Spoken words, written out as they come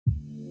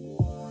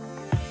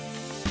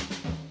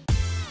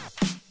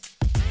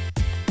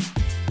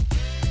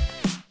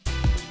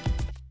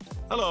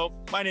Hello,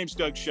 my name's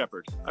Doug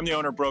Shepard. I'm the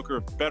owner-broker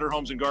of Better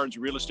Homes and Gardens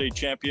Real Estate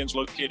Champions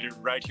located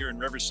right here in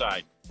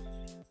Riverside.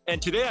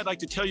 And today I'd like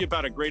to tell you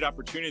about a great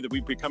opportunity that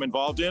we've become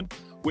involved in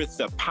with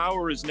The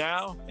Power Is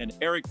Now and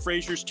Eric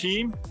Frazier's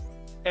team.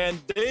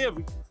 And they have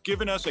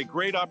given us a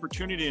great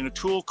opportunity and a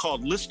tool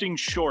called Listing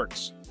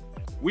Shorts.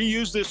 We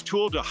use this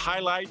tool to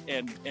highlight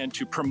and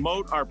to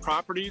promote our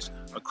properties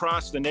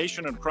across the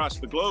nation and across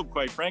the globe,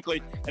 quite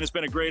frankly, and it's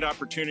been a great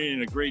opportunity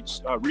and a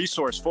great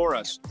resource for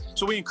us.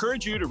 So we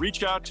encourage you to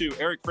reach out to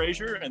Eric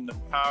Frazier and The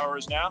Power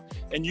Is Now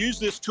and use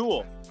this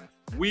tool.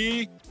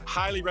 We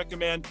highly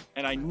recommend,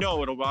 and I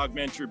know it'll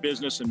augment your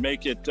business and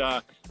make it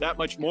that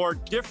much more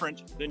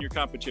different than your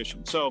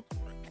competition. So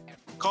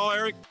call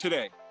Eric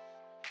today.